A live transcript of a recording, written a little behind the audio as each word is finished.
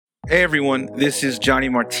Hey everyone, this is Johnny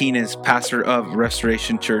Martinez, pastor of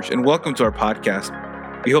Restoration Church, and welcome to our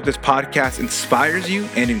podcast. We hope this podcast inspires you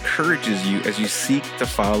and encourages you as you seek to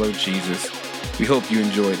follow Jesus. We hope you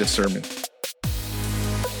enjoy the sermon.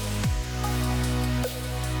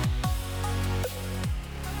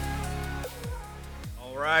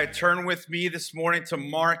 All right, turn with me this morning to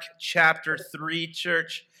Mark chapter 3,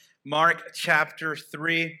 church. Mark chapter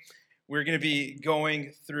 3. We're going to be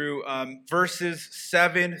going through verses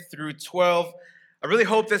 7 through 12. I really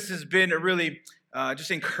hope this has been a really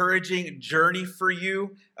just encouraging journey for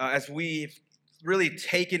you as we've really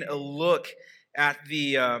taken a look at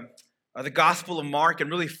the Gospel of Mark and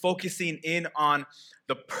really focusing in on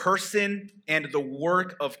the person and the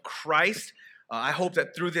work of Christ. I hope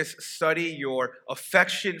that through this study, your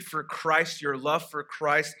affection for Christ, your love for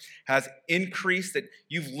Christ has increased, that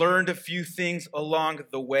you've learned a few things along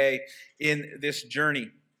the way in this journey.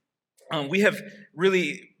 We have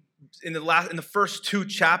really, in the first two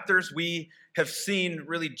chapters, we have seen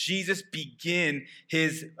really Jesus begin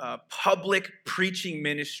his public preaching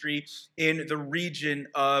ministry in the region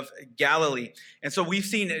of Galilee. And so we've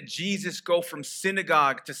seen Jesus go from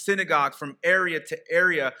synagogue to synagogue, from area to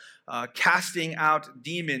area, casting out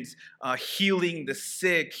demons, healing the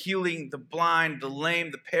sick, healing the blind, the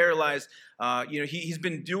lame, the paralyzed. He's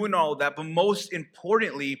been doing all of that, but most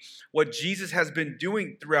importantly, what Jesus has been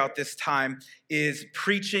doing throughout this time is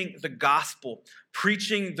preaching the gospel,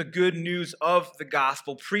 preaching the good news of the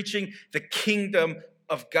gospel, preaching the kingdom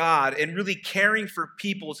of God, and really caring for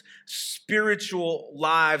people's spiritual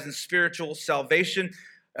lives and spiritual salvation.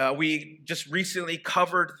 We just recently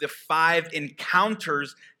covered the 5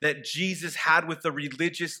 encounters that Jesus had with the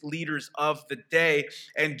religious leaders of the day,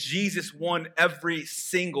 and Jesus won every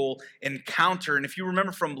single encounter. And if you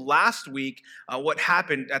remember from last week, what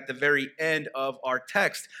happened at the very end of our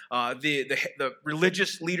text, the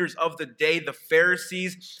religious leaders of the day, the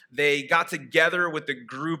Pharisees, they got together with a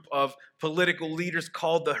group of political leaders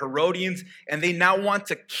called the Herodians, and they now want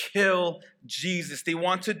to kill Jesus. They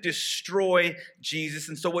want to destroy Jesus.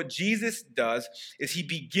 And so what Jesus does is he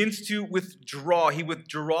begins to withdraw. He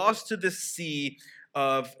withdraws to the Sea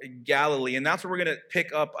of Galilee. And that's where we're going to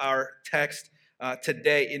pick up our text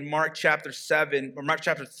today in Mark chapter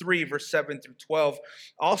 3, verse 7 through 12.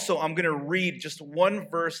 Also, I'm going to read just one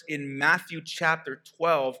verse in Matthew chapter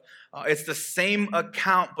 12. It's the same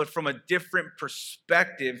account, but from a different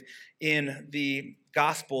perspective in the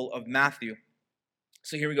Gospel of Matthew.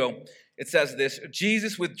 So here we go. It says this: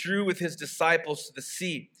 Jesus withdrew with his disciples to the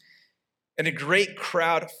sea, and a great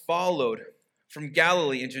crowd followed from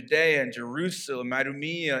Galilee and Judea and Jerusalem,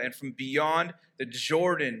 Idumea, and from beyond the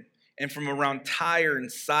Jordan, and from around Tyre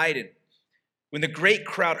and Sidon. When the great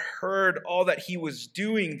crowd heard all that he was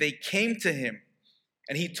doing, they came to him,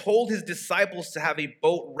 and he told his disciples to have a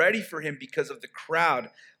boat ready for him because of the crowd,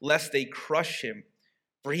 lest they crush him.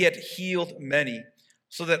 For he had healed many,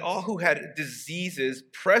 so that all who had diseases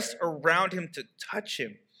pressed around him to touch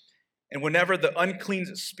him. And whenever the unclean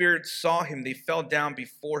spirits saw him, they fell down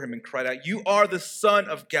before him and cried out, "You are the Son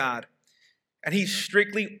of God." And he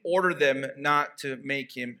strictly ordered them not to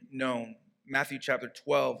make him known. Matthew chapter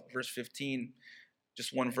 12, verse 15,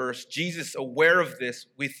 just one verse. Jesus, aware of this,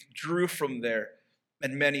 withdrew from there,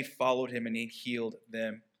 and many followed him, and he healed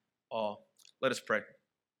them all. Let us pray.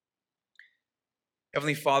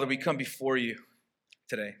 Heavenly Father, we come before you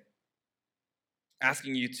today,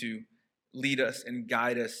 asking you to lead us and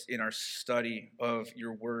guide us in our study of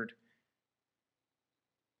your word.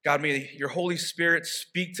 God, may your Holy Spirit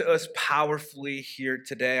speak to us powerfully here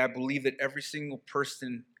today. I believe that every single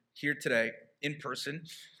person here today, in person,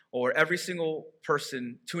 or every single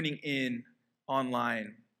person tuning in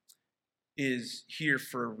online is here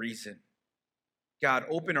for a reason. God,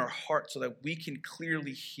 open our hearts so that we can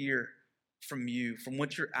clearly hear from you, from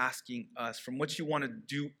what you're asking us, from what you want to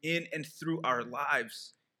do in and through our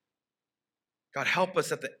lives. God, help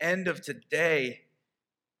us at the end of today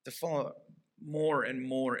to fall more and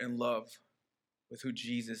more in love with who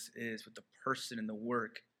Jesus is, with the person and the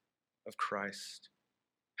work of Christ.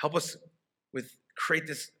 Help us create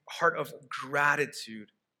this heart of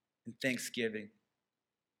gratitude and thanksgiving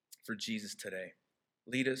for Jesus today.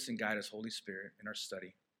 Lead us and guide us, Holy Spirit, in our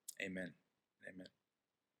study. Amen. Amen.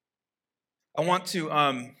 I want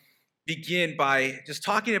to begin by just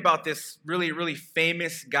talking about this really, really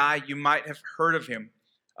famous guy. You might have heard of him.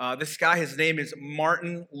 This guy, his name is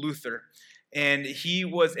Martin Luther, and he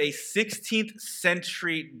was a 16th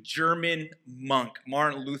century German monk.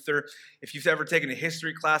 Martin Luther, if you've ever taken a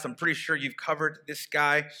history class, I'm pretty sure you've covered this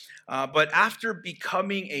guy. But after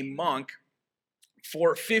becoming a monk,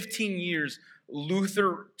 for 15 years,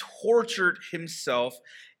 Luther tortured himself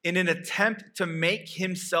in an attempt to make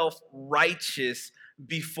himself righteous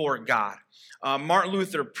before God. Martin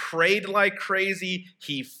Luther prayed like crazy.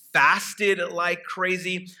 He fasted like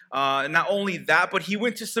crazy. Not only that, but he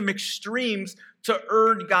went to some extremes to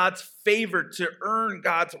earn God's favor, to earn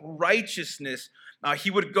God's righteousness. He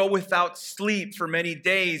would go without sleep for many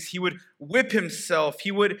days. He would whip himself.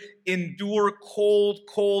 He would endure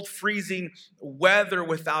cold, freezing weather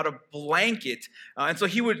without a blanket. And so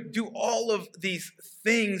he would do all of these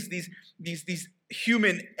things, these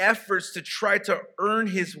human efforts to try to earn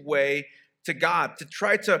his way to God, to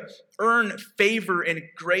try to earn favor and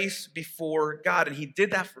grace before God. And he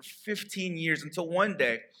did that for 15 years until one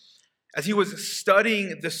day, as he was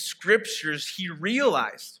studying the scriptures, he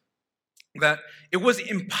realized that it was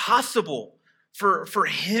impossible for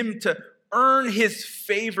him to earn his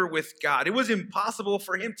favor with God. It was impossible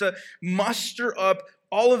for him to muster up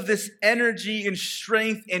all of this energy and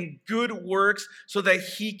strength and good works so that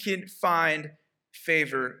he can find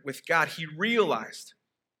favor with God. He realized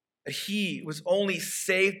that he was only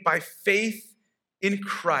saved by faith in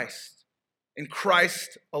Christ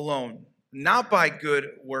alone, not by good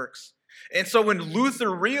works. And so when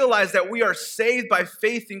Luther realized that we are saved by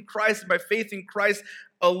faith in Christ and by faith in Christ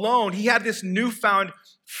alone, he had this newfound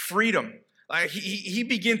freedom. He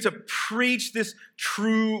began to preach this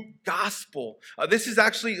true gospel. This is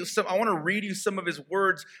actually, I want to read you some of his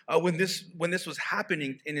words when this was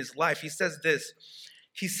happening in his life. He says this.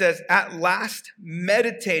 He says, "At last,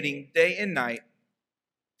 meditating day and night,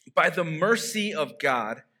 by the mercy of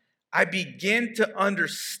God, I begin to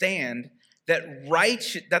understand that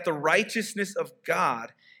the righteousness of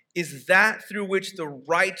God is that through which the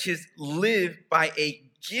righteous live by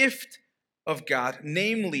a gift of God,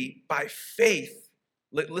 namely by faith."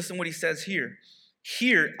 Listen what he says here.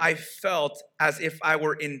 "Here I felt as if I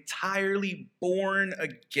were entirely born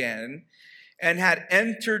again and had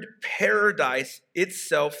entered paradise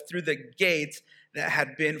itself through the gates that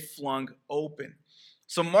had been flung open."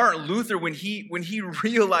 So Martin Luther, when he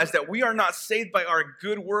realized that we are not saved by our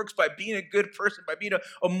good works, by being a good person, by being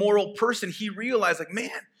a moral person, he realized, like,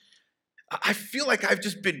 man, I feel like I've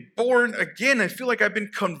just been born again. I feel like I've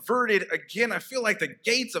been converted again. I feel like the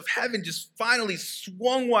gates of heaven just finally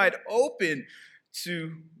swung wide open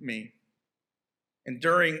to me. And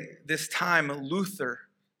during this time, Luther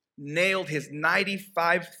nailed his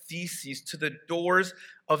 95 Theses to the doors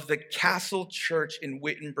of the Castle Church in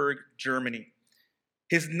Wittenberg, Germany.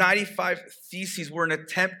 His 95 Theses were an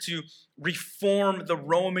attempt to reform the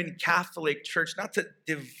Roman Catholic Church, not to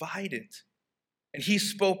divide it. And he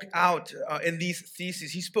spoke out in these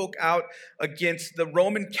theses. He spoke out against the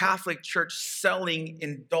Roman Catholic Church selling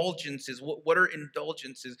indulgences. What are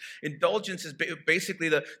indulgences? Indulgences, basically,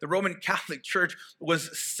 the Roman Catholic Church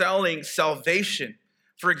was selling salvation.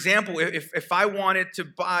 For example, if I wanted to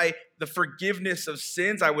buy the forgiveness of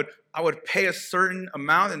sins, I would pay a certain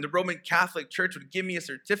amount, and the Roman Catholic Church would give me a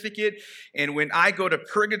certificate. And when I go to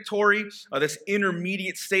purgatory, this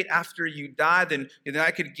intermediate state after you die, then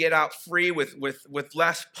I could get out free with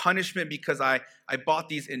less punishment because I bought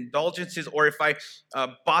these indulgences. Or if I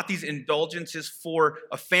bought these indulgences for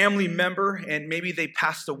a family member and maybe they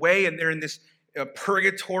passed away and they're in this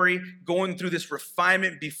purgatory, going through this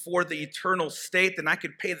refinement before the eternal state, then I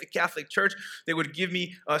could pay the Catholic Church. They would give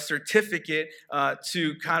me a certificate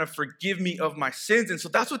to kind of forgive me of my sins. And so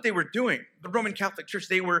that's what they were doing. The Roman Catholic Church,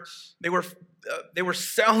 they were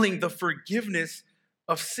selling the forgiveness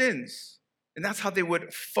of sins. And that's how they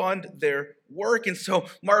would fund their work. And so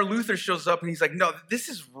Martin Luther shows up and he's like, no, this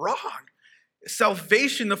is wrong.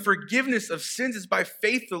 Salvation, the forgiveness of sins, is by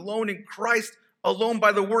faith alone in Christ alone,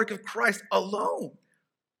 by the work of Christ alone.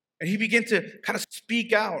 And he began to kind of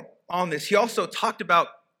speak out on this. He also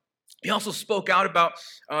spoke out about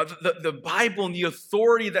the Bible and the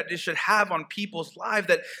authority that it should have on people's lives,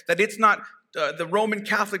 that it's not the Roman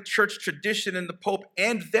Catholic Church tradition and the Pope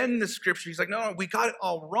and then the scripture. He's like, no, we got it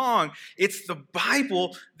all wrong. It's the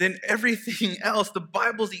Bible, then everything else. The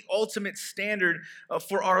Bible's the ultimate standard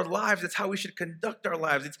for our lives. It's how we should conduct our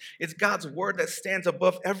lives. It's God's word that stands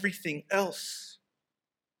above everything else.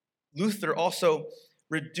 Luther also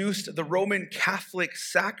reduced the Roman Catholic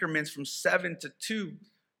sacraments from 7 to 2.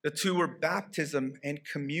 The two were baptism and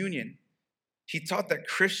communion. He taught that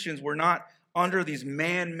Christians were not under these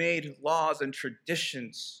man-made laws and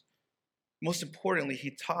traditions. Most importantly,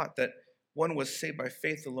 he taught that one was saved by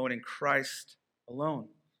faith alone in Christ alone.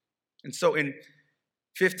 And so in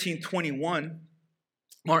 1521,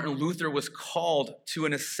 Martin Luther was called to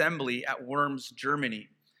an assembly at Worms, Germany.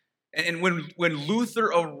 And when Luther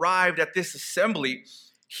arrived at this assembly,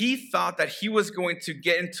 he thought that he was going to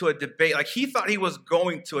get into a debate. Like, he thought he was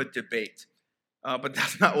going to a debate. but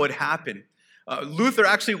that's not what happened. Luther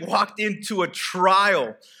actually walked into a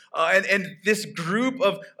trial. And this group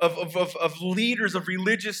of leaders, of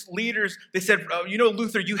religious leaders, they said,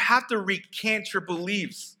 Luther, you have to recant your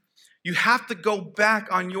beliefs. You have to go back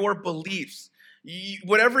on your beliefs.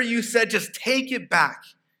 Whatever you said, just take it back.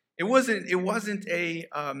 It wasn't a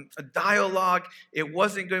dialogue. It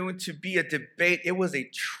wasn't going to be a debate. It was a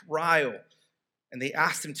trial. And they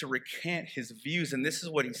asked him to recant his views. And this is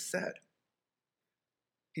what he said.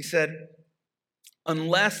 He said,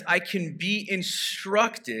 unless I can be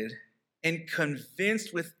instructed and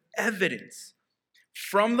convinced with evidence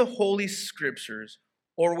from the Holy Scriptures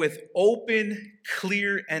or with open,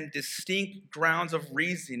 clear, and distinct grounds of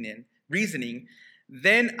reasoning,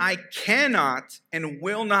 then I cannot and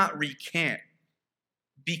will not recant,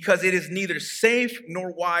 because it is neither safe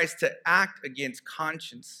nor wise to act against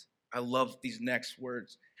conscience. I love these next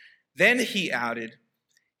words. Then he added,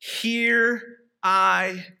 here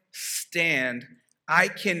I stand. I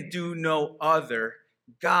can do no other.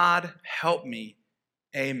 God help me.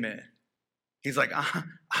 Amen. He's like,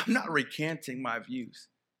 I'm not recanting my views.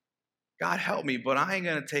 God help me, but I ain't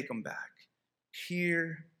going to take them back.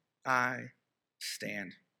 Here I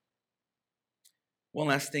stand. One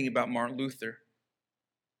last thing about Martin Luther.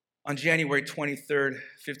 On January 23rd,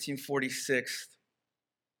 1546,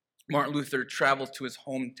 Martin Luther traveled to his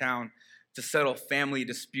hometown to settle a family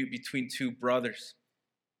dispute between two brothers.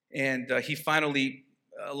 And he finally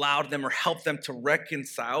allowed them or helped them to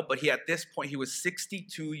reconcile. But at this point, he was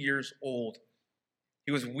 62 years old.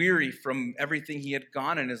 He was weary from everything he had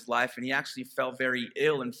gone in his life, and he actually fell very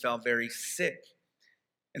ill and fell very sick.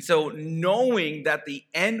 And so, knowing that the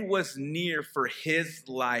end was near for his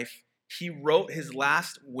life, he wrote his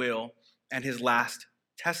last will and his last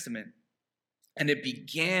testament. And it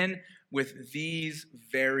began with these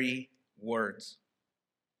very words.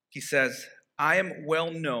 He says, I am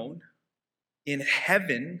well known in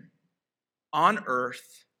heaven, on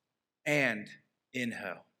earth, and in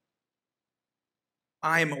hell.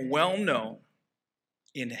 I am well known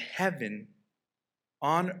in heaven,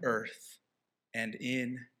 on earth, and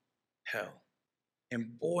in hell.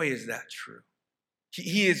 And boy, is that true.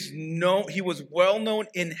 He was well known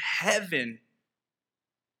in heaven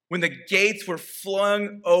when the gates were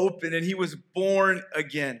flung open and he was born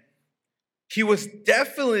again. He was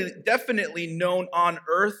definitely known on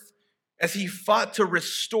earth as he fought to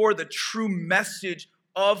restore the true message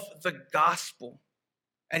of the gospel.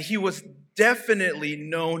 And he was definitely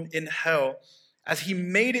known in hell as he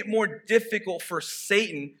made it more difficult for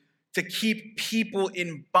Satan to keep people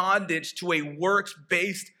in bondage to a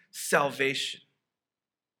works-based salvation.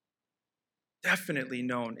 Definitely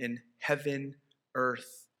known in heaven,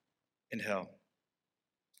 earth, and hell.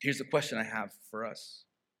 Here's the question I have for us.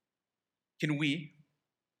 Can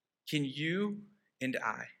you and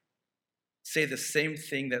I say the same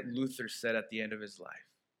thing that Luther said at the end of his life?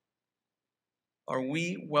 Are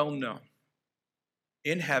we well known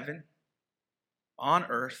in heaven, on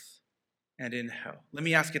earth, and in hell? Let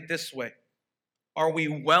me ask it this way. Are we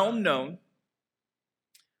well known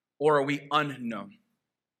or are we unknown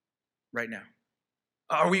right now?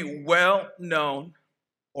 Are we well known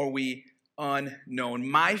or are we unknown?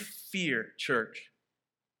 My fear, church,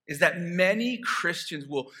 is that many Christians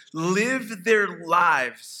will live their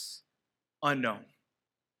lives unknown.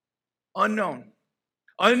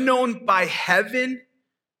 Unknown by heaven,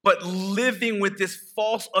 but living with this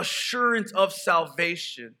false assurance of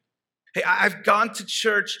salvation. Hey, I've gone to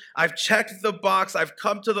church, I've checked the box, I've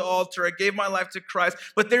come to the altar, I gave my life to Christ,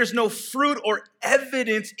 but there's no fruit or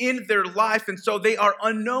evidence in their life, and so they are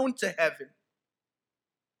unknown to heaven.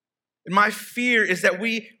 And my fear is that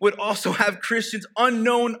we would also have Christians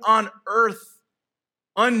unknown on earth,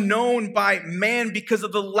 unknown by man because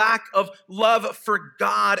of the lack of love for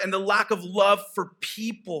God and the lack of love for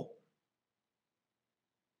people.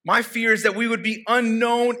 My fear is that we would be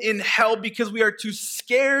unknown in hell because we are too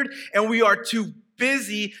scared and we are too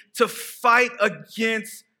busy to fight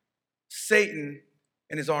against Satan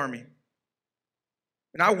and his army.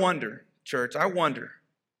 And I wonder, church,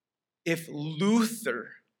 if Luther,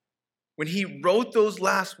 when he wrote those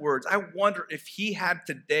last words, I wonder if he had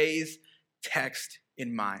today's text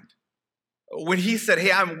in mind. When he said,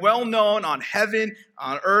 hey, I'm well known on heaven,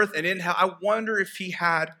 on earth, and in hell, I wonder if he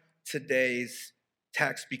had today's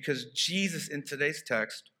text, because Jesus in today's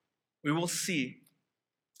text, we will see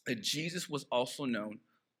that Jesus was also known,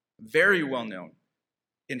 very well known,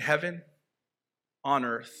 in heaven, on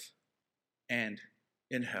earth, and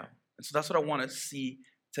in hell. And so that's what I want to see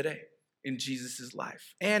today in Jesus'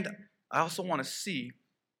 life. And I also want to see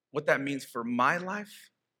what that means for my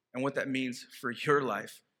life and what that means for your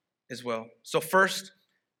life as well. So first,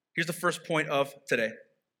 here's the first point of today.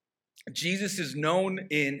 Jesus is known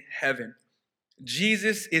in heaven.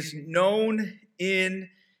 Jesus is known in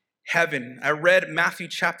heaven. I read Matthew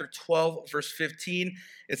chapter 12, verse 15.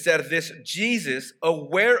 It said this: Jesus,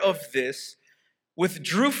 aware of this,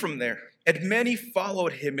 withdrew from there, and many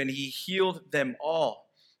followed him, and he healed them all.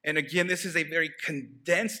 And again, this is a very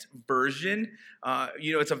condensed version.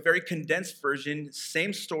 It's a very condensed version,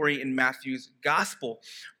 same story in Matthew's gospel.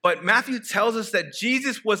 But Matthew tells us that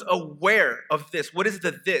Jesus was aware of this. What is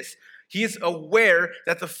the this? He is aware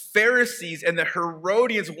that the Pharisees and the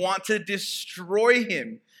Herodians want to destroy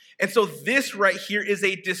him. And so this right here is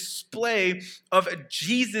a display of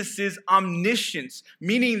Jesus's omniscience,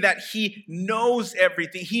 meaning that he knows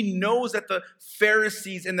everything. He knows that the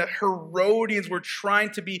Pharisees and the Herodians were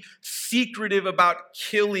trying to be secretive about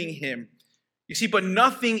killing him. You see, but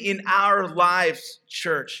nothing in our lives,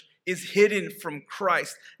 church, is hidden from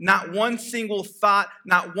Christ. Not one single thought,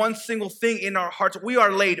 not one single thing in our hearts. We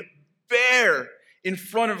are laid bare in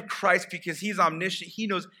front of Christ because he's omniscient. He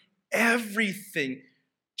knows everything.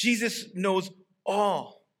 Jesus knows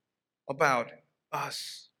all about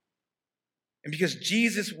us. And because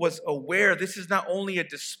Jesus was aware, this is not only a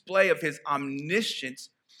display of his omniscience,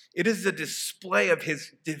 it is a display of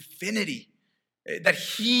his divinity, that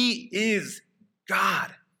he is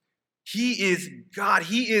God. He is God.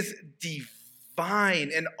 He is divine.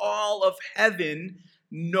 And all of heaven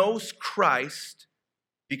knows Christ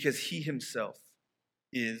because he himself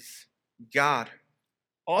is God.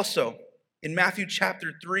 Also, in Matthew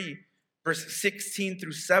chapter 3, verse 16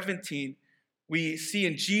 through 17, we see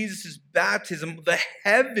in Jesus' baptism, the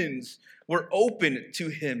heavens were opened to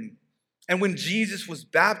him. And when Jesus was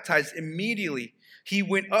baptized, immediately he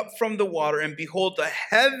went up from the water, and behold, the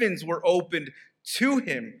heavens were opened to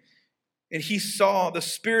him. And he saw the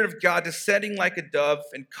Spirit of God descending like a dove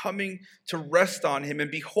and coming to rest on him. And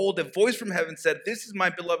behold, a voice from heaven said, "This is my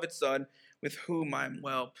beloved Son, with whom I am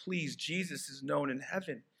well pleased." Jesus is known in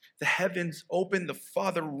heaven. The heavens open. The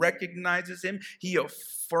Father recognizes him. He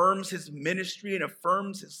affirms his ministry and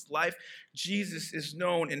affirms his life. Jesus is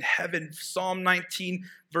known in heaven. Psalm 19,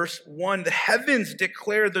 verse 1, the heavens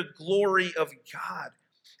declare the glory of God,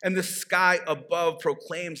 and the sky above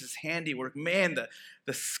proclaims his handiwork. Man,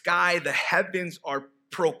 the sky, the heavens are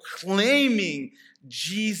proclaiming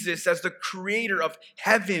Jesus as the creator of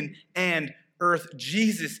heaven and earth.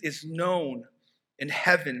 Jesus is known in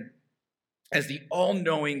heaven as the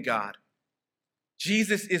all-knowing God.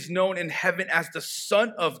 Jesus is known in heaven as the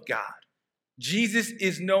Son of God. Jesus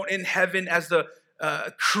is known in heaven as the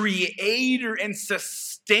creator and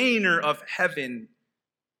sustainer of heaven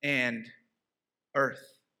and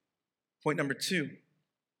earth. Point number 2,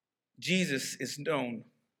 Jesus is known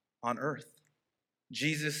on earth.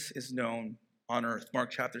 Jesus is known on earth.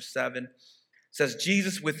 Mark chapter 7 says,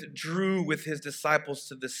 Jesus withdrew with his disciples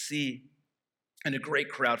to the sea, and a great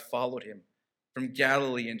crowd followed him from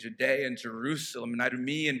Galilee and Judea and Jerusalem and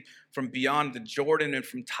Idumea, and from beyond the Jordan, and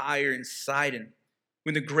from Tyre and Sidon.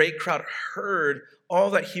 When the great crowd heard all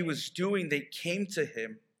that he was doing, they came to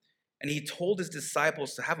him, and he told his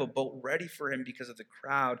disciples to have a boat ready for him because of the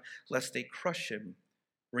crowd, lest they crush him.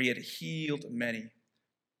 For he had healed many,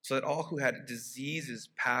 so that all who had diseases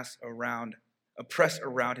press around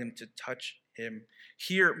him to touch him.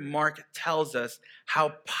 Here, Mark tells us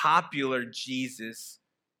how popular Jesus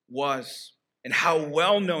was and how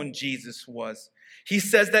well-known Jesus was. He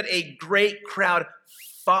says that a great crowd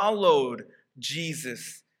followed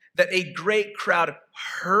Jesus, that a great crowd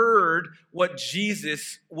heard what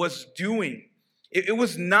Jesus was doing. It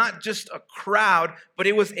was not just a crowd, but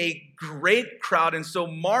it was a great crowd. And so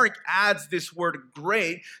Mark adds this word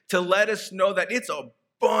great to let us know that it's a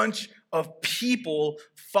bunch of people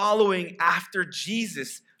following after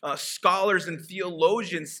Jesus. Scholars and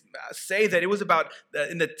theologians say that it was about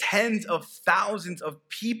in the tens of thousands of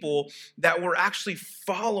people that were actually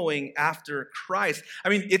following after Christ. I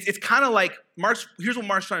mean, it's kind of like here's what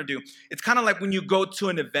Mark's trying to do. It's kind of like when you go to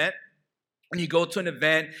an event. When you go to an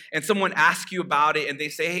event and someone asks you about it and they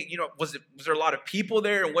say, hey, was there a lot of people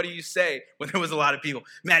there? And what do you say when there was a lot of people?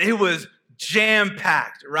 Man, it was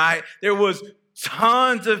jam-packed, right? There was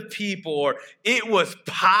tons of people, or it was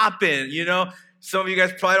popping, Some of you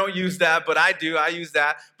guys probably don't use that, but I do. I use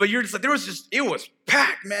that. But you're just like, it was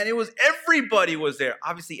packed, man. Everybody was there.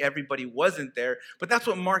 Obviously, everybody wasn't there, but that's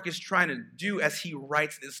what Mark is trying to do as he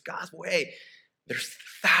writes this gospel. Hey, there's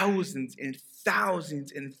thousands and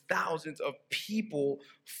thousands and thousands of people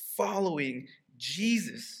following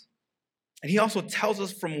Jesus. And he also tells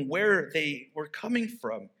us from where they were coming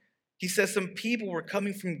from. He says some people were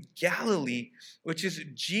coming from Galilee, which is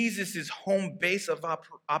Jesus' home base of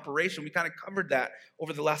operation. We kind of covered that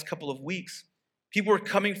over the last couple of weeks. People were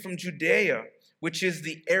coming from Judea, which is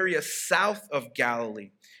the area south of Galilee.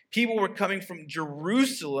 People were coming from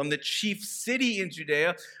Jerusalem, the chief city in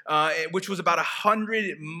Judea, which was about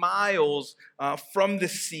 100 miles from the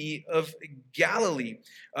Sea of Galilee.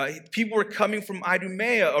 People were coming from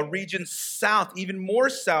Idumea, a region south, even more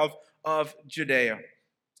south of Judea.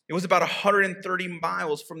 It was about 130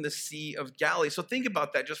 miles from the Sea of Galilee. So think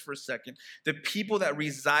about that just for a second. The people that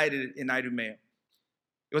resided in Idumea.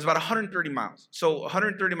 It was about 130 miles. So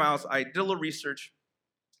 130 miles, I did a little research.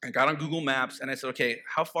 I got on Google Maps, and I said, okay,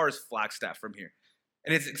 how far is Flagstaff from here?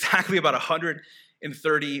 And it's exactly about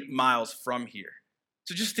 130 miles from here.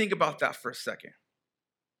 So just think about that for a second.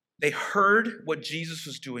 They heard what Jesus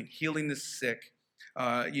was doing, healing the sick,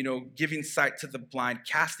 giving sight to the blind,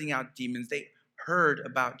 casting out demons. They heard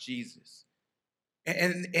about Jesus.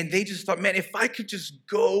 And they just thought, man, if I could just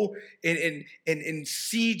go and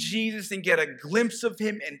see Jesus and get a glimpse of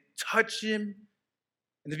him and touch him.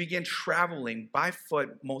 And they began traveling by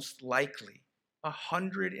foot, most likely,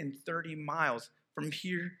 130 miles from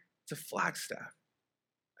here to Flagstaff.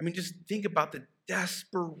 I mean, just think about the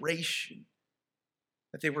desperation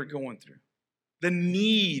that they were going through. The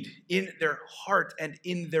need in their heart and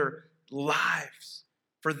in their lives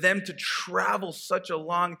for them to travel such a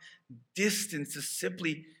long distance to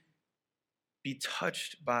simply be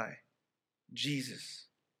touched by Jesus.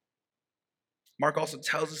 Mark also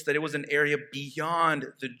tells us that it was an area beyond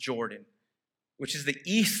the Jordan, which is the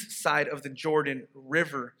east side of the Jordan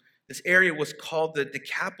River. This area was called the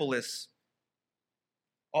Decapolis.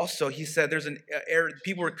 Also, he said there's an area,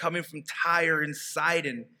 people were coming from Tyre and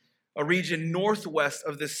Sidon, a region northwest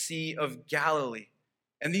of the Sea of Galilee.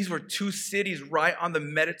 And these were two cities right on the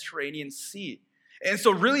Mediterranean Sea. And so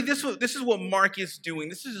really this is what Mark is doing.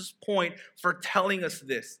 This is his point for telling us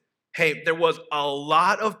this. Hey, there was a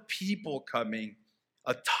lot of people coming,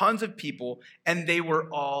 tons of people, and they were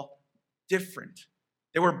all different.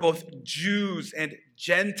 They were both Jews and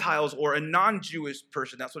Gentiles, or a non-Jewish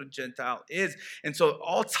person. That's what a Gentile is. And so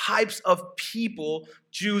all types of people,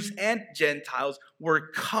 Jews and Gentiles, were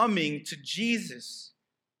coming to Jesus.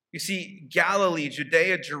 You see, Galilee,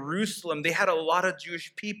 Judea, Jerusalem, they had a lot of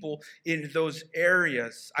Jewish people in those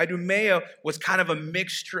areas. Idumea was kind of a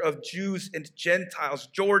mixture of Jews and Gentiles.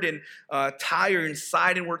 Jordan, Tyre, and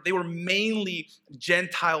Sidon, they were mainly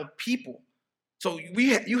Gentile people. So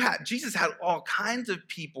Jesus had all kinds of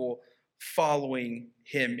people following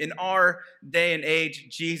him. In our day and age,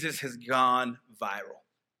 Jesus has gone viral.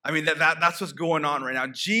 I mean, that's what's going on right now.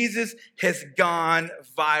 Jesus has gone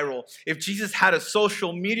viral. If Jesus had a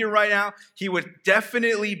social media right now, he would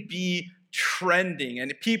definitely be trending,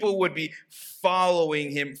 and people would be following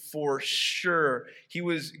him for sure. He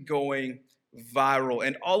was going viral,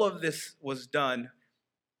 and all of this was done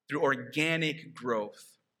through organic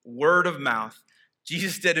growth, word of mouth.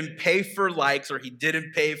 Jesus didn't pay for likes, or he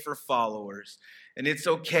didn't pay for followers. And it's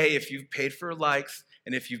okay if you've paid for likes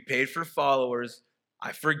and if you've paid for followers.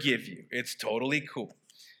 I forgive you. It's totally cool.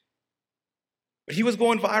 But he was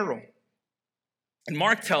going viral. And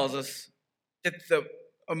Mark tells us that the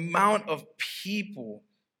amount of people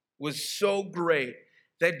was so great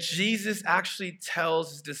that Jesus actually tells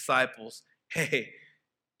his disciples, hey,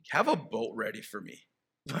 have a boat ready for me.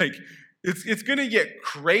 Like, it's going to get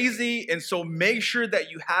crazy, and so make sure that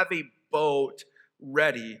you have a boat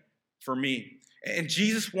ready for me. And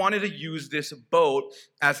Jesus wanted to use this boat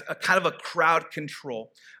as a kind of a crowd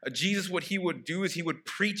control. Jesus, what he would do is he would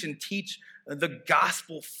preach and teach the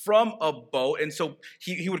gospel from a boat. And so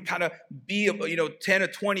he would kind of be, 10 or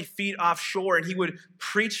 20 feet offshore, and he would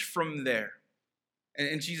preach from there.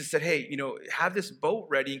 And Jesus said, hey, have this boat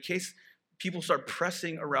ready in case people start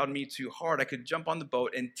pressing around me too hard. I could jump on the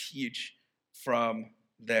boat and teach from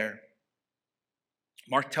there.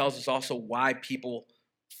 Mark tells us also why people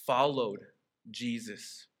followed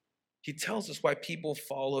Jesus. He tells us why people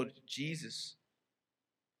followed Jesus.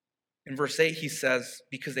 In verse 8, he says,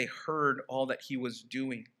 because they heard all that he was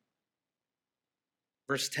doing.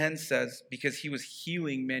 Verse 10 says, because he was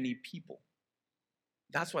healing many people.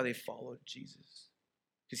 That's why they followed Jesus.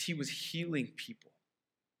 Because he was healing people.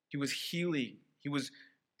 He was healing. He was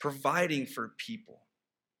providing for people.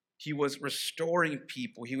 He was restoring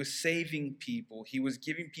people. He was saving people. He was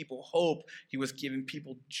giving people hope. He was giving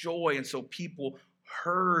people joy. And so people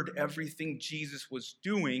heard everything Jesus was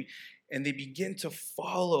doing, and they began to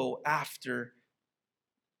follow after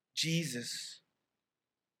Jesus.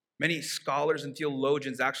 Many scholars and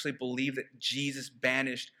theologians actually believe that Jesus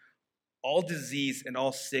banished all disease and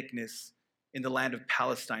all sickness in the land of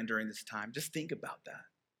Palestine during this time. Just think about that.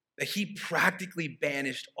 That he practically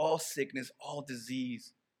banished all sickness, all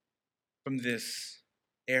disease from this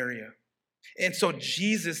area. And so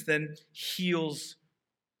Jesus then heals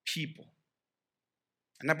people.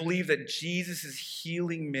 And I believe that Jesus'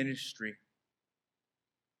 healing ministry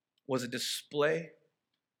was a display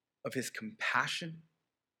of his compassion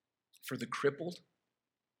for the crippled.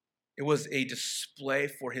 It was a display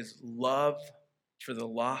for his love for the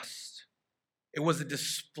lost. It was a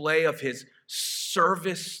display of his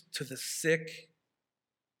service to the sick,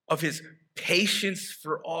 of his patience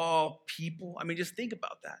for all people. I mean, just think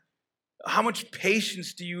about that. How much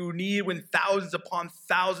patience do you need when thousands upon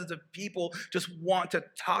thousands of people just want to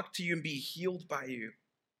talk to you and be healed by you?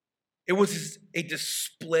 It was a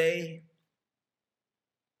display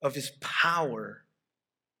of his power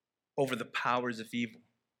over the powers of evil.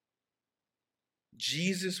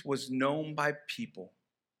 Jesus was known by people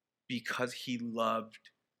because he loved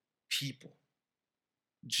people.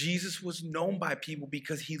 Jesus was known by people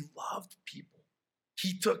because he loved people.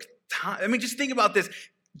 He took time. I mean, just think about this.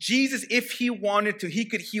 Jesus, if he wanted to, he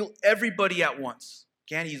could heal everybody at once.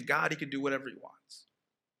 Again, he's God. He could do whatever he wants.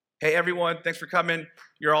 Hey, everyone, thanks for coming.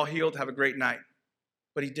 You're all healed. Have a great night.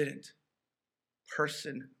 But he didn't.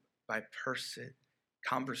 Person by person,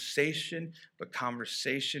 conversation by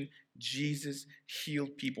conversation, Jesus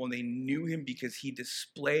healed people, and they knew him because he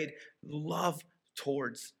displayed love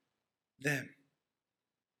towards them.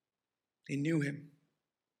 They knew him.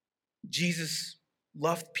 Jesus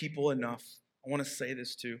loved people enough. I want to say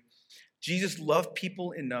this too. Jesus loved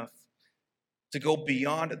people enough to go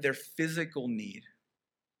beyond their physical need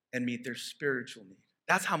and meet their spiritual need.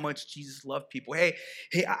 That's how much Jesus loved people. Hey,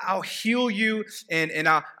 I'll heal you and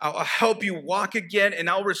I'll help you walk again, and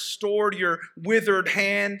I'll restore your withered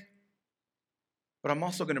hand. But I'm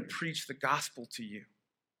also going to preach the gospel to you.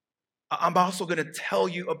 I'm also going to tell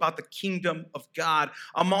you about the kingdom of God.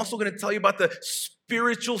 I'm also going to tell you about the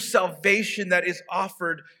spiritual salvation that is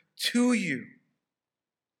offered to you.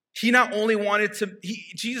 Jesus not only wanted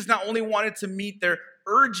to meet their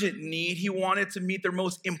urgent need, he wanted to meet their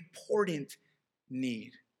most important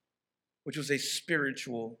need, which was a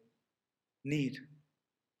spiritual need.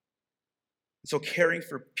 So caring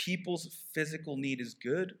for people's physical need is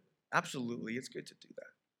good. Absolutely, it's good to do that.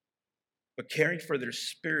 But caring for their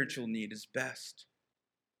spiritual need is best.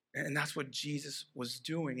 And that's what Jesus was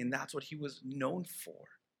doing, and that's what he was known for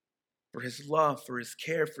his love, for his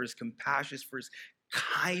care, for his compassion, for his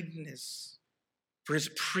kindness, for his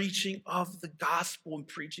preaching of the gospel and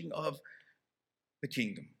preaching of the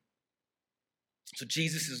kingdom. So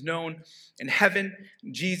Jesus is known in heaven,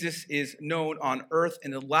 Jesus is known on earth,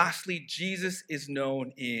 and then lastly, Jesus is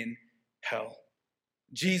known in hell.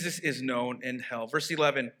 Jesus is known in hell. Verse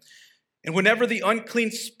 11, and whenever the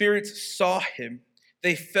unclean spirits saw him,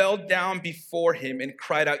 they fell down before him and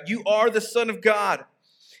cried out, "You are the Son of God."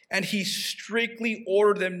 And he strictly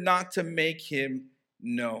ordered them not to make him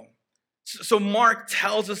known. So Mark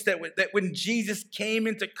tells us that when Jesus came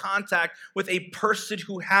into contact with a person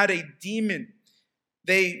who had a demon,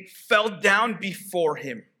 they fell down before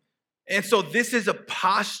him. And so this is a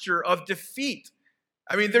posture of defeat.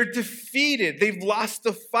 I mean, they're defeated. They've lost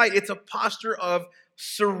the fight. It's a posture of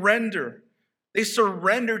surrender. They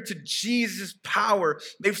surrendered to Jesus' power.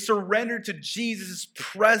 They've surrendered to Jesus'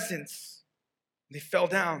 presence. They fell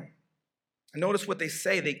down. And notice what they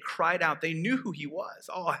say. They cried out. They knew who he was.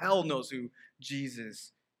 All hell knows who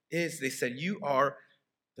Jesus is. They said, "You are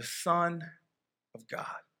the Son of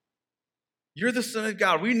God. You're the Son of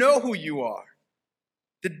God. We know who you are."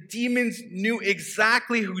 The demons knew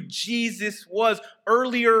exactly who Jesus was.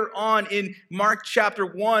 Earlier on in Mark chapter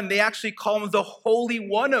 1, they actually call him the Holy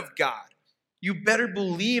One of God. You better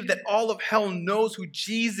believe that all of hell knows who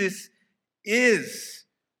Jesus is.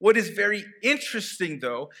 What is very interesting,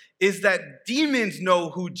 though, is that demons know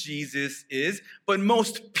who Jesus is, but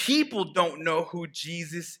most people don't know who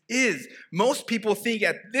Jesus is. Most people think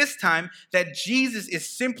at this time that Jesus is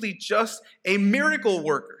simply just a miracle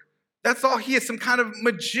worker. That's all he is, some kind of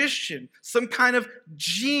magician, some kind of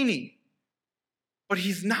genie. But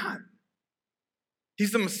he's not.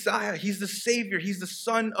 He's the Messiah. He's the Savior. He's the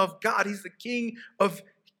Son of God. He's the King of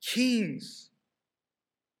Kings.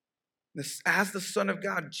 As the Son of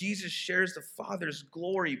God, Jesus shares the Father's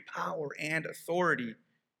glory, power, and authority.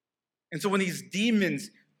 And so when these demons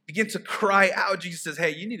begin to cry out, Jesus says, "Hey,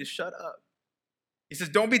 you need to shut up." He says,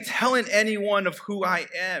 "Don't be telling anyone of who I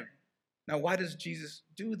am." Now, why does Jesus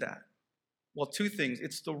do that? Well, two things.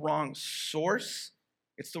 It's the wrong source.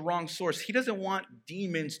 It's the wrong source. He doesn't want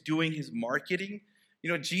demons doing his marketing.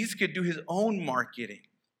 Jesus could do his own marketing.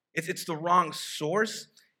 It's the wrong source.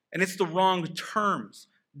 and it's the wrong terms.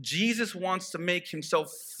 Jesus wants to make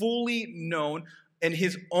himself fully known in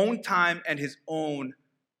his own time and his own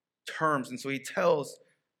terms. And so he tells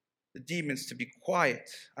the demons to be quiet.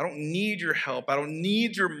 I don't need your help. I don't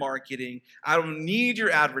need your marketing. I don't need your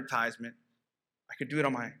advertisement. I could do it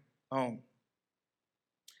on my own.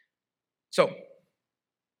 So,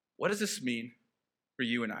 what does this mean for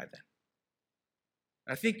you and I then?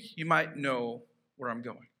 I think you might know where I'm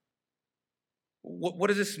going. What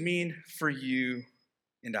does this mean for you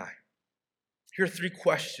and I? Here are 3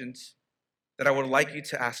 questions that I would like you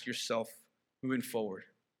to ask yourself moving forward.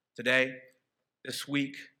 Today, this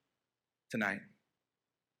week, tonight.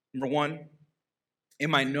 Number 1,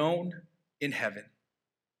 am I known in heaven?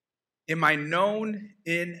 Am I known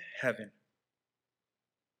in heaven?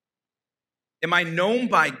 Am I known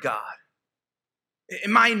by God?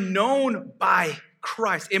 Am I known by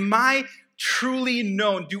Christ? Am I truly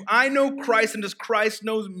known? Do I know Christ and does Christ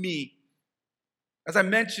know me? As I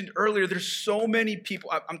mentioned earlier, there's so many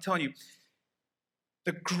people. I'm telling you,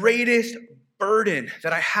 the greatest burden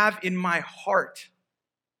that I have in my heart,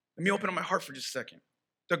 let me open up my heart for just a second.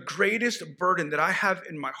 The greatest burden that I have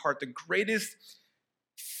in my heart, the greatest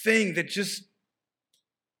thing that just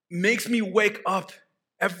makes me wake up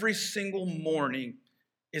every single morning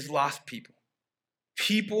is lost people.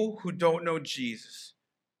 People who don't know Jesus.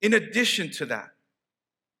 In addition to that,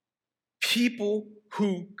 people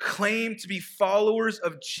who claim to be followers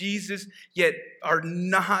of Jesus yet are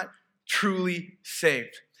not truly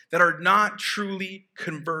saved, that are not truly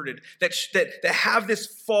converted, that have this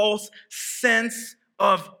false sense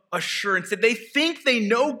of assurance, that they think they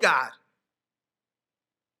know God,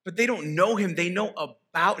 but they don't know him, they know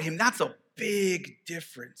about him. That's a big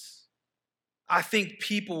difference. I think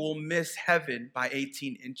people will miss heaven by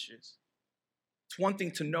 18 inches. It's one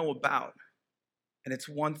thing to know about, and it's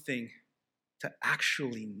one thing to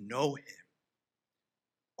actually know him.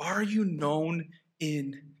 Are you known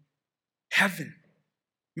in heaven?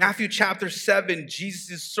 Matthew chapter 7,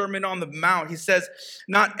 Jesus' Sermon on the Mount, he says,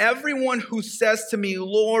 "Not everyone who says to me,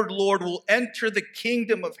 'Lord, Lord,' will enter the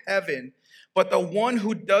kingdom of heaven, but the one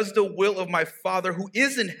who does the will of my Father who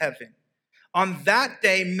is in heaven. On that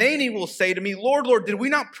day, many will say to me, 'Lord, Lord, did we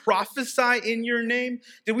not prophesy in your name?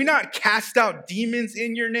 Did we not cast out demons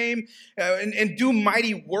in your name and do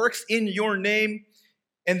mighty works in your name?'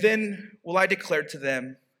 And then will I declare to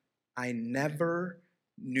them, 'I never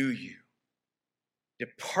knew you.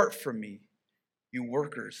 Depart from me, you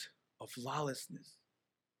workers of lawlessness.'"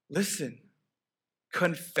 Listen,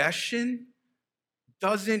 confession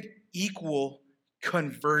doesn't equal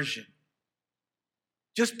conversion.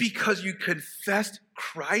 Just because you confess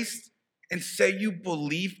Christ and say you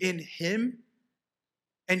believe in him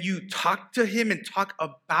and you talk to him and talk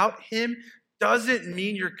about him doesn't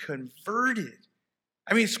mean you're converted.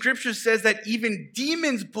 I mean, scripture says that even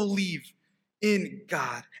demons believe in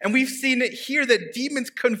God. And we've seen it here that demons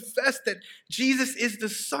confess that Jesus is the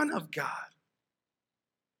Son of God.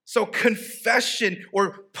 So confession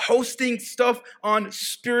or posting stuff on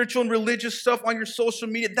spiritual and religious stuff on your social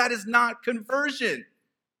media, that is not conversion.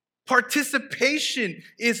 Participation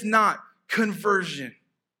is not conversion.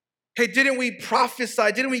 Hey, didn't we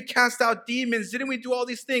prophesy? Didn't we cast out demons? Didn't we do all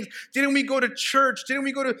these things? Didn't we go to church? Didn't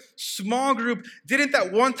we go to small group? Didn't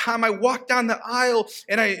that one time I walked down the aisle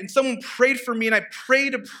and someone prayed for me and I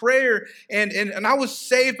prayed a prayer and I was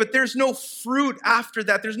saved, but there's no fruit after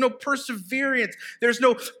that. There's no perseverance. There's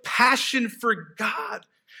no passion for God.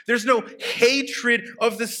 There's no hatred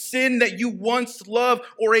of the sin that you once loved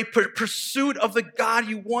or a pursuit of the God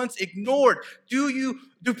you once ignored.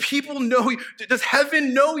 Do people know you? Does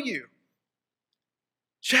heaven know you?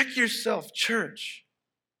 Check yourself, church.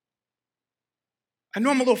 I know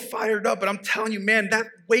I'm a little fired up, but I'm telling you, man, that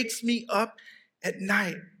wakes me up at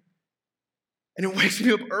night. And it wakes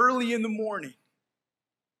me up early in the morning.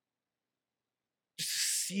 Just to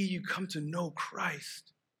see you come to know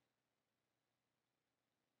Christ.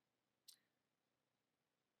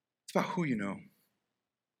 It's about who you know.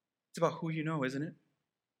 It's about who you know, isn't it?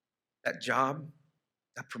 That job,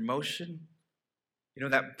 that promotion,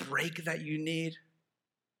 that break that you need.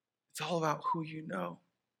 It's all about who you know.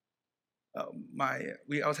 I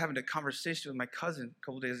was having a conversation with my cousin a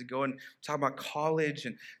couple days ago and talking about college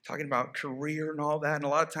and talking about career and all that. And a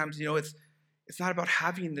lot of times, it's not about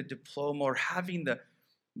having the diploma or having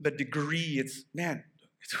the degree. It's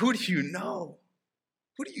who do you know?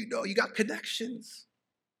 Who do you know? You got connections.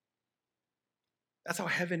 That's how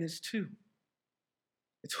heaven is too.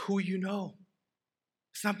 It's who you know.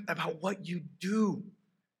 It's not about what you do.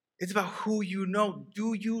 It's about who you know.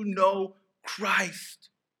 Do you know Christ?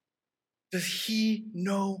 Does he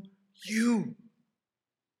know you?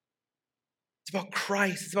 It's about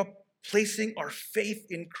Christ. It's about placing our faith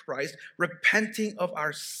in Christ, repenting of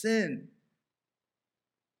our sin.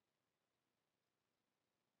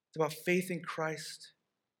 It's about faith in Christ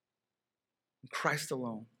and Christ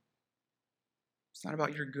alone. It's not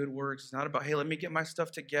about your good works. It's not about, hey, let me get my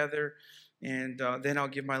stuff together and then I'll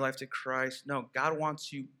give my life to Christ. No, God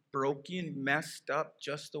wants you broken, messed up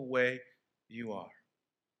just the way you are.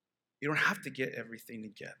 You don't have to get everything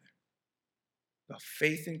together. About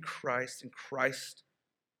faith in Christ and Christ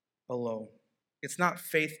alone. It's not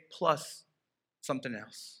faith plus something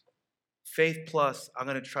else. Faith plus, I'm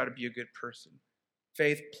going to try to be a good person.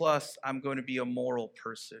 Faith plus, I'm going to be a moral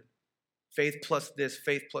person. Faith plus this,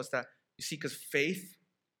 faith plus that. You see, because faith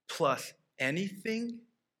plus anything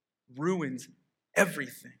ruins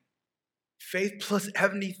everything. Faith plus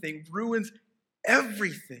anything ruins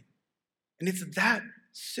everything. And it's that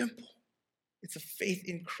simple. It's a faith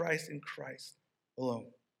in Christ alone.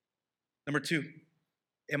 Number 2,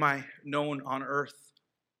 am I known on earth?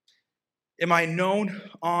 Am I known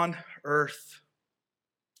on earth?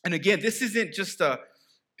 And again, this isn't just a,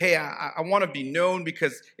 hey, I want to be known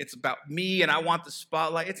because it's about me and I want the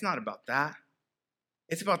spotlight. It's not about that.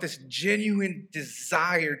 It's about this genuine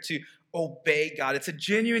desire to obey God. It's a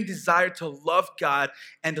genuine desire to love God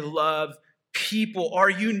and to love people. Are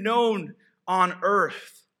you known on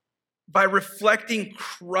earth by reflecting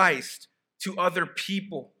Christ to other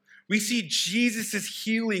people? We see Jesus'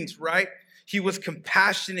 healings, right? He was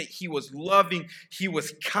compassionate, he was loving, he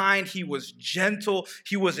was kind, he was gentle,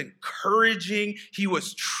 he was encouraging, he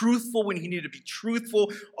was truthful when he needed to be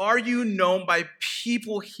truthful. Are you known by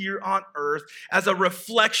people here on earth as a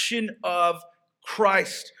reflection of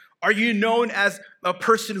Christ? Are you known as a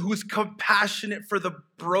person who's compassionate for the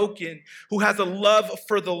broken, who has a love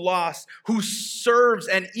for the lost, who serves,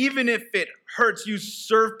 and even if it hurts, you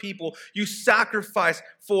serve people, you sacrifice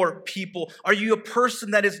for people? Are you a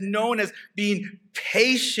person that is known as being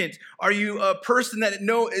patient? Are you a person that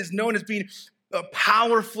is known as being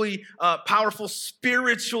powerful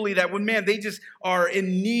spiritually, that when, man, they just are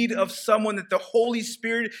in need of someone, that the Holy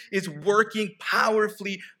Spirit is working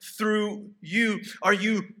powerfully through you? Are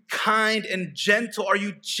you kind and gentle? Are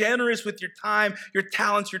you generous with your time, your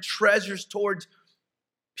talents, your treasures towards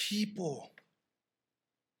people?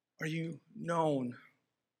 Are you known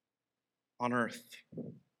on earth?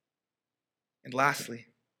 And lastly,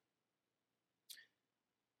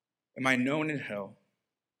 am I known in hell?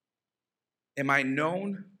 Am I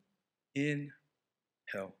known in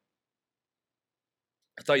hell?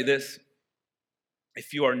 I'll tell you this.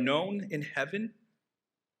 If you are known in heaven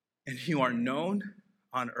and you are known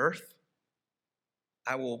on earth,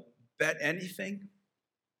 I will bet anything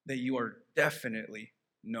that you are definitely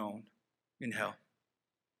known in hell.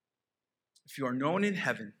 If you are known in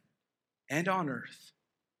heaven and on earth,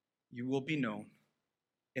 you will be known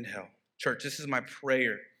in hell. Church, this is my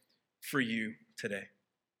prayer for you today.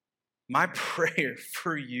 My prayer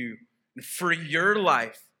for you and for your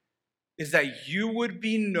life is that you would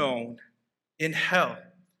be known in hell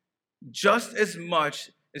just as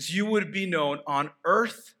much as you would be known on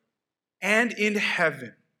earth and in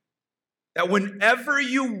heaven. That whenever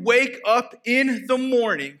you wake up in the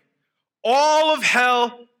morning, all of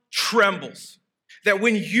hell trembles. That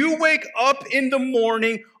when you wake up in the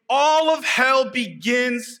morning, all of hell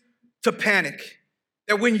begins to panic.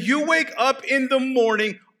 That when you wake up in the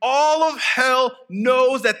morning, all of hell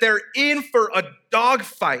knows that they're in for a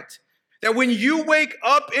dogfight. That when you wake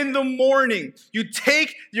up in the morning, you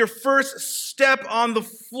take your first step on the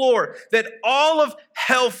floor, that all of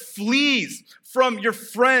hell flees from your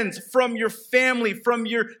friends, from your family, from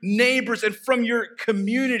your neighbors, and from your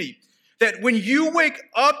community. That when you wake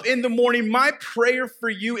up in the morning, my prayer for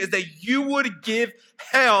you is that you would give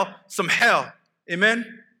hell some hell.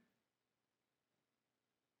 Amen?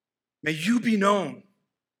 May you be known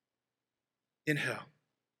in hell.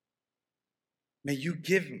 May you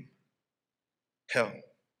give him hell.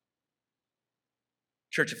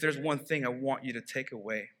 Church, if there's one thing I want you to take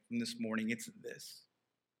away from this morning, it's this.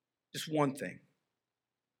 Just one thing.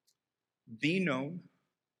 Be known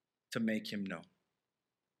to make him known.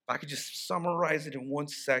 If I could just summarize it in one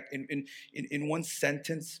sentence,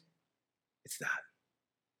 it's that.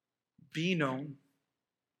 Be known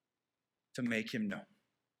to make him known.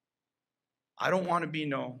 I don't want to be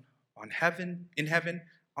known in heaven,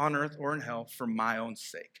 on earth, or in hell for my own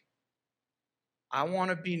sake. I want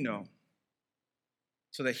to be known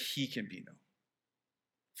so that he can be known.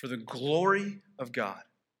 For the glory of God,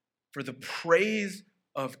 for the praise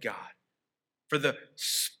of God, for the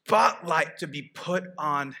spotlight to be put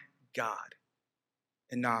on God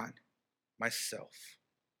and not myself.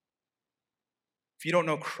 If you don't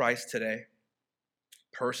know Christ today,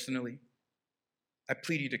 personally, I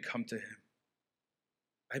plead you to come to him.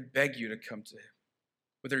 I beg you to come to him.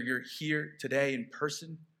 Whether you're here today in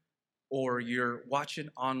person or you're watching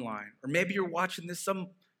online, or maybe you're watching this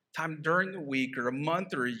sometime during the week or a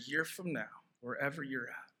month or a year from now, wherever you're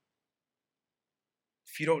at.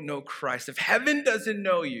 If you don't know Christ, if heaven doesn't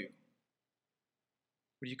know you,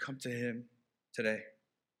 would you come to him today?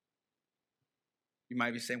 You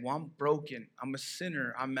might be saying, well, I'm broken. I'm a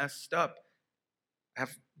sinner. I'm messed up.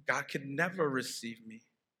 God could never receive me.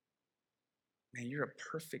 Man, you're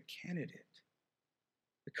a perfect candidate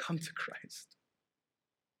to come to Christ.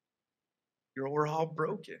 We're all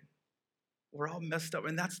broken. We're all messed up.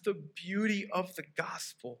 And that's the beauty of the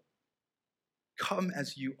gospel. Come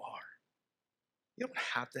as you are. You don't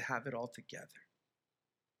have to have it all together.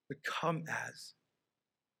 But come as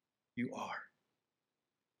you are.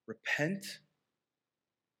 Repent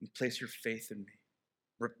and place your faith in me.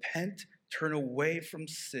 Repent, turn away from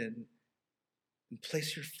sin, and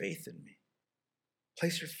place your faith in me.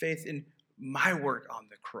 Place your faith in my work on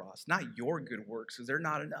the cross, not your good works, because they're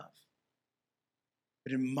not enough,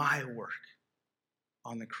 but in my work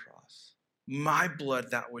on the cross, my blood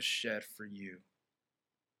that was shed for you.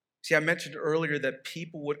 See, I mentioned earlier that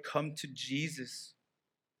people would come to Jesus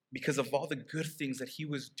because of all the good things that he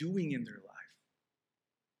was doing in their life.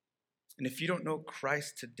 And if you don't know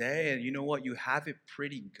Christ today, and you know what, you have it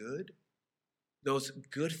pretty good, those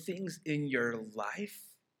good things in your life,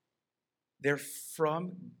 they're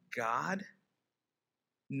from God,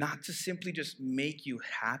 not to simply just make you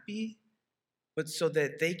happy, but so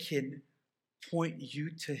that they can point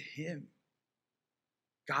you to him.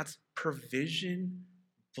 God's provision,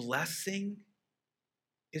 blessing,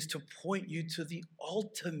 is to point you to the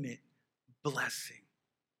ultimate blessing.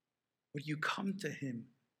 Would you come to him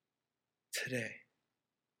today?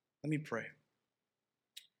 Let me pray.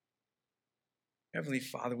 Heavenly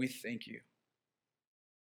Father, we thank you.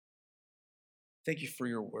 Thank you for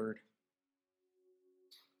your word.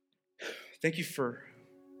 Thank you for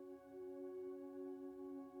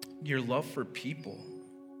your love for people.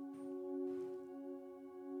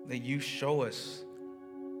 That you show us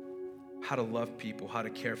how to love people, how to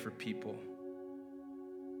care for people.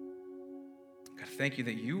 God, thank you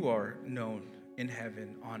that you are known in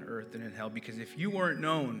heaven, on earth, and in hell. Because if you weren't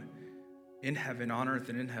known in heaven, on earth,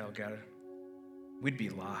 and in hell, God, we'd be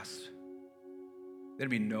lost. There'd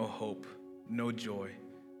be no hope, no joy,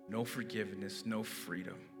 no forgiveness, no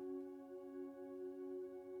freedom.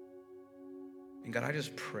 And God, I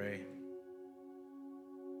just pray,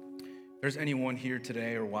 if there's anyone here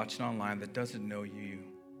today or watching online that doesn't know you,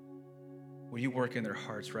 will you work in their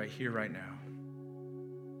hearts right here, right now?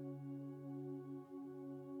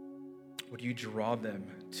 Would you draw them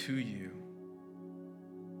to you?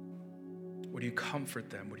 Would you comfort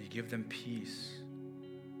them? Would you give them peace?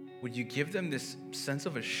 Would you give them this sense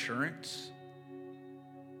of assurance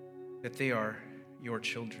that they are your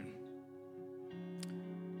children?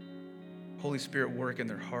 Holy Spirit, work in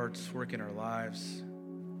their hearts, work in our lives.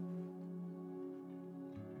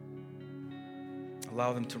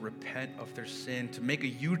 Allow them to repent of their sin, to make a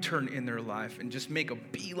U-turn in their life, and just make a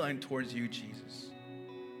beeline towards you, Jesus.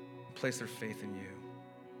 Place their faith in you.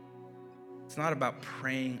 It's not about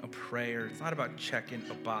praying a prayer. It's not about checking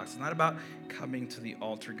a box. It's not about coming to the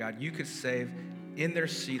altar, God. You could save in their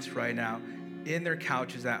seats right now, in their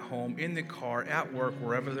couches at home, in the car, at work,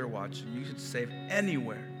 wherever they're watching. You could save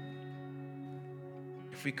anywhere.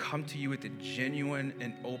 If we come to you with a genuine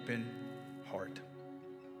and open heart.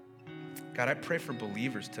 God, I pray for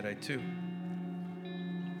believers today too.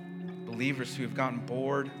 Believers who have gotten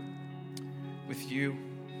bored with you.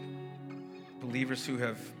 Believers who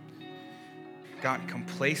have gotten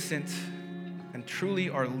complacent and truly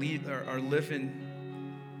are living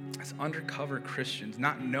as undercover Christians,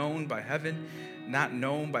 not known by heaven, not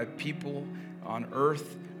known by people on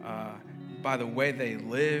earth, by the way they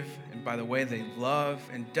live and by the way they love,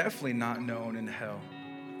 and definitely not known in hell.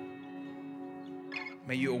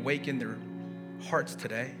 May you awaken their hearts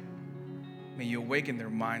today. May you awaken their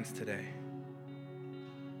minds today.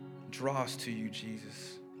 Draw us to you,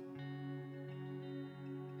 Jesus.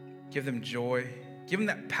 Give them joy. Give them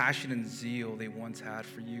that passion and zeal they once had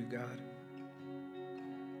for you, God.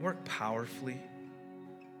 Work powerfully.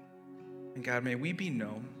 And God, may we be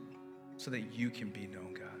known so that you can be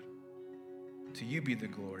known, God. To you be the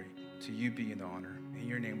glory. To you be the honor. In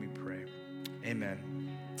your name we pray. Amen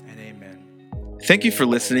and amen. Thank you for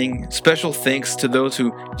listening. Special thanks to those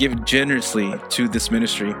who give generously to this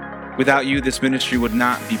ministry. Without you, this ministry would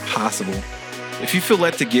not be possible. If you feel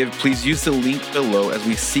led to give, please use the link below as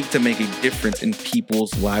we seek to make a difference in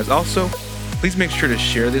people's lives. Also, please make sure to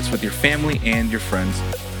share this with your family and your friends.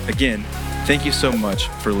 Again, thank you so much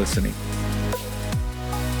for listening.